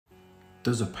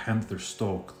Does a panther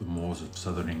stalk the moors of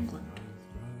southern England?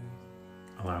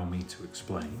 Allow me to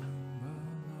explain.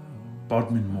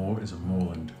 Bodmin Moor is a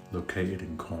moorland located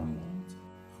in Cornwall.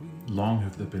 Long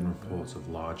have there been reports of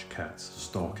large cats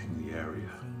stalking the area.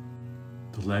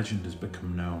 The legend has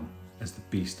become known as the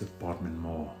Beast of Bodmin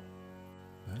Moor.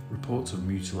 Reports of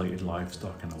mutilated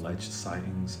livestock and alleged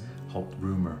sightings helped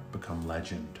rumour become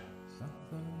legend.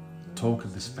 Talk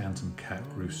of this phantom cat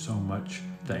grew so much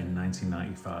that in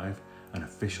 1995 an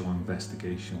official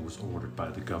investigation was ordered by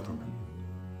the government.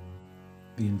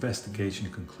 The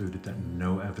investigation concluded that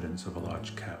no evidence of a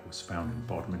large cat was found in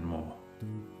Bodmin Moor.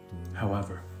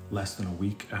 However, less than a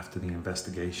week after the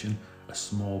investigation, a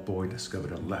small boy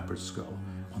discovered a leopard skull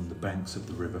on the banks of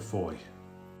the River Foy.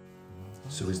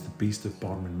 So is the Beast of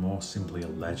Bodmin Moor simply a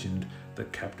legend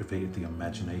that captivated the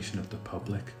imagination of the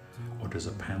public, or does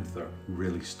a panther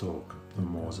really stalk the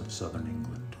moors of southern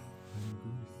England?